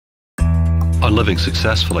on living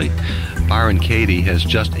successfully. Byron Katie has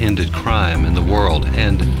just ended crime in the world,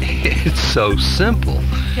 and it's so simple.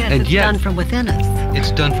 Yes, and it's yet, done from within us.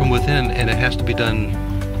 It's done from within, and it has to be done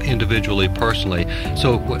individually, personally.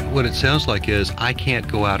 So what it sounds like is, I can't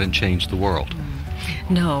go out and change the world.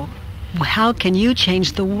 No. How can you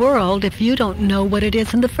change the world if you don't know what it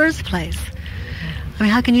is in the first place? I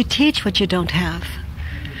mean, how can you teach what you don't have?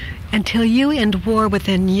 Until you end war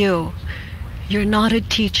within you, you're not a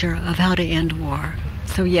teacher of how to end war.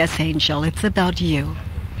 So yes, Angel, it's about you.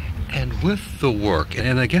 And with the work,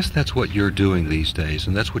 and I guess that's what you're doing these days,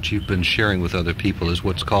 and that's what you've been sharing with other people, is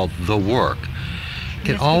what's called the work.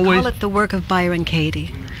 Yes, we call it the work of Byron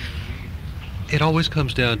Katie. It always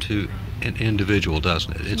comes down to an individual,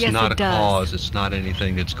 doesn't it? It's yes, not it a does. Cause, it's not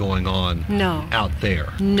anything that's going on out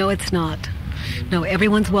there. No, it's not. No,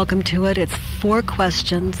 everyone's welcome to it. It's 4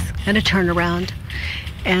 questions and a turnaround,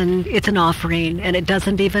 and it's an offering, and it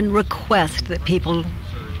doesn't even request that people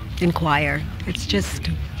inquire. It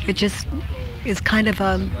just is kind of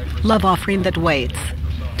a love offering that waits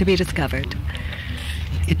to be discovered.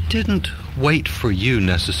 It didn't wait for you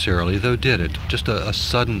necessarily, though, did it? Just a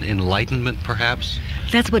sudden enlightenment, perhaps?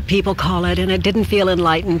 That's what people call it, and it didn't feel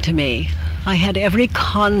enlightened to me. I had every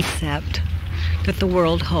concept that the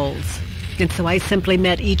world holds, and so I simply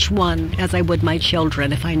met each one as I would my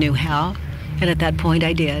children if I knew how, and at that point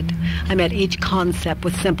I did. I met each concept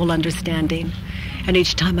with simple understanding, and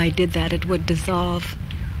each time I did that, it would dissolve.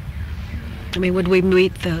 I mean, would we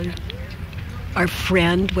meet our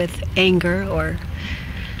friend with anger or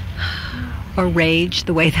rage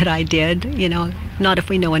the way that I did? You know, not if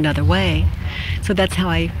we know another way. So that's how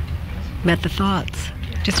I met the thoughts,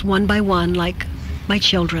 just one by one, like my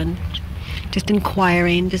children, just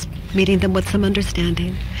inquiring, just meeting them with some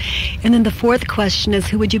understanding. And then the 4th question is,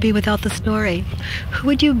 who would you be without the story? Who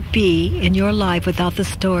would you be in your life without the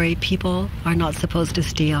story people are not supposed to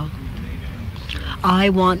steal? I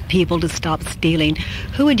want people to stop stealing.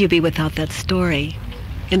 Who would you be without that story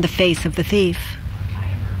in the face of the thief?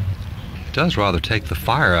 It does rather take the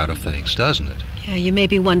fire out of things, doesn't it? Yeah, you may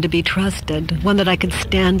be one to be trusted, one that I could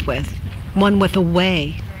stand with, one with a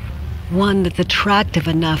way, one that's attractive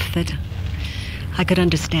enough that I could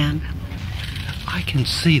understand. I can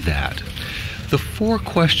see that. The 4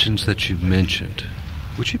 questions that you mentioned,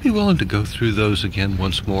 would you be willing to go through those again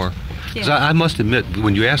once more? Because I must admit,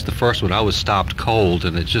 when you asked the first one, I was stopped cold,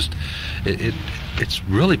 and it's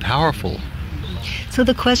really powerful. So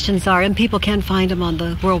the questions are, and people can find them on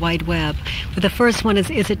the World Wide Web, but the first one is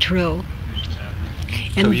it true?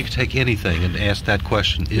 And so you can take anything and ask that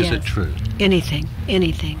question, is it true? Anything,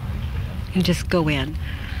 and just go in.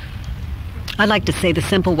 I like to say the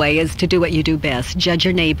simple way is to do what you do best. Judge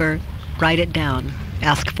your neighbor, write it down,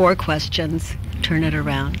 ask 4 questions, turn it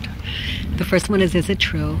around. The first one is it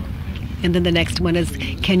true? And then the next one is,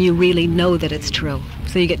 can you really know that it's true?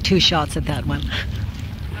 So you get 2 shots at that one.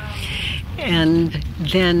 And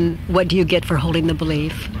then what do you get for holding the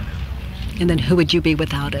belief? And then who would you be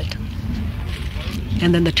without it?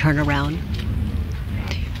 And then the turnaround.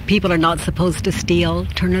 People are not supposed to steal.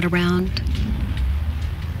 Turn it around.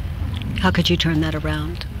 How could you turn that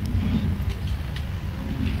around?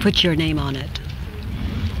 Put your name on it.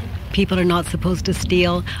 People are not supposed to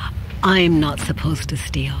steal. I'm not supposed to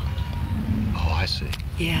steal. Oh, I see.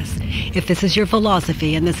 Yes. If this is your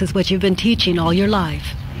philosophy and this is what you've been teaching all your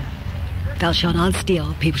life, thou shalt not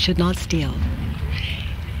steal, people should not steal,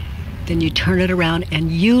 then you turn it around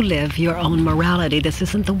and you live your own morality. This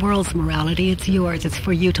isn't the world's morality, it's yours. It's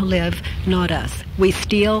for you to live, not us. We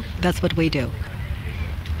steal, that's what we do.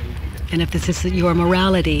 And if this is your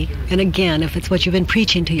morality, and again, if it's what you've been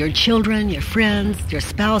preaching to your children, your friends, your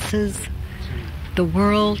spouses, the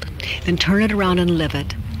world, then turn it around and live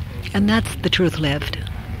it. And that's the truth lived.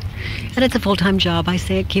 And it's a full-time job. I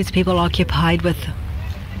say it keeps people occupied with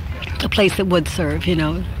a place that would serve, you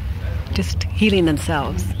know, just healing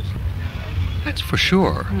themselves. That's for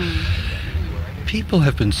sure. People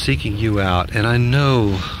have been seeking you out, and I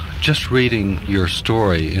know just reading your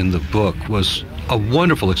story in the book was a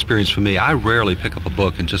wonderful experience for me. I rarely pick up a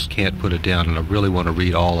book and just can't put it down, and I really want to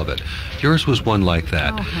read all of it. Yours was one like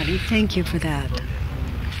that. Oh, honey, thank you for that.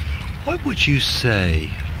 What would you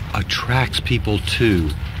say attracts people to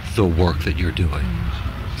the work that you're doing?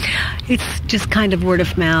 It's just kind of word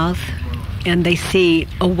of mouth, and they see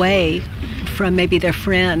a way from maybe their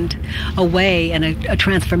friend, a way and a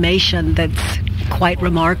transformation that's quite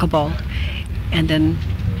remarkable, and then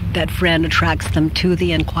that friend attracts them to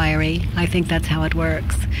the inquiry. I think that's how it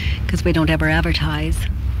works, because we don't ever advertise.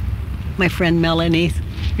 My friend Melanie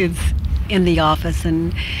is in the office,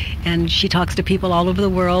 and she talks to people all over the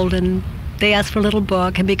world, and They ask for a little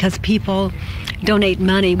book, and because people donate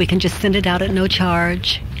money, we can just send it out at no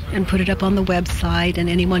charge and put it up on the website, and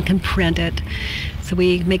anyone can print it. So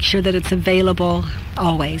we make sure that it's available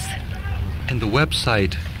always. And the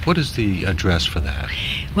website, what is the address for that?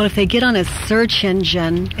 Well, if they get on a search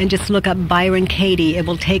engine and just look up Byron Katie, it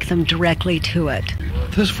will take them directly to it.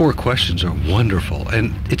 Those 4 questions are wonderful,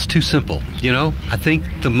 and it's too simple. You know, I think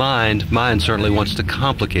the mind certainly wants to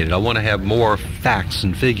complicate it. I want to have more facts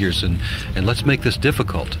and figures, and let's make this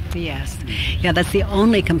difficult. Yes. Yeah, that's the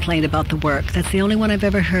only complaint about the work. That's the only one I've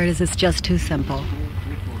ever heard, is it's just too simple.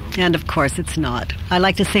 And of course it's not. I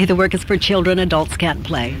like to say the work is for children. Adults can't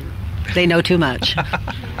play. They know too much.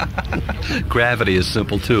 Gravity is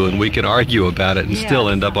simple too, and we can argue about it and still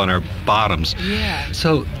end up on our bottoms. Yeah.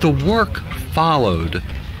 So the work followed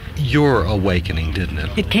your awakening, didn't it?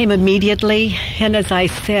 It came immediately, and as I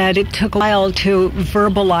said, it took a while to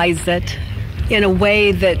verbalize it in a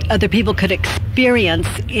way that other people could experience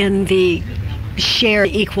in the shared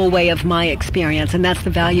equal way of my experience, and that's the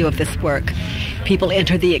value of this work. People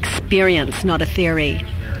enter the experience, not a theory.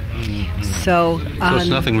 So it's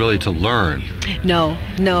nothing really to learn. No,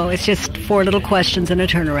 it's just 4 little questions and a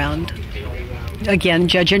turnaround. Again,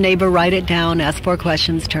 judge your neighbor, write it down, ask 4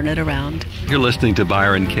 questions, turn it around. You're listening to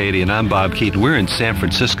Byron Katie, and I'm Bob Keeton. We're in San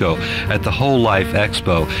Francisco at the Whole Life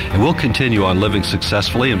Expo, and we'll continue on Living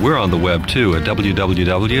Successfully, and we're on the web too at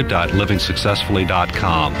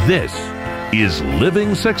www.livingsuccessfully.com. This is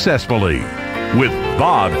Living Successfully with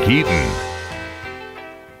Bob Keeton.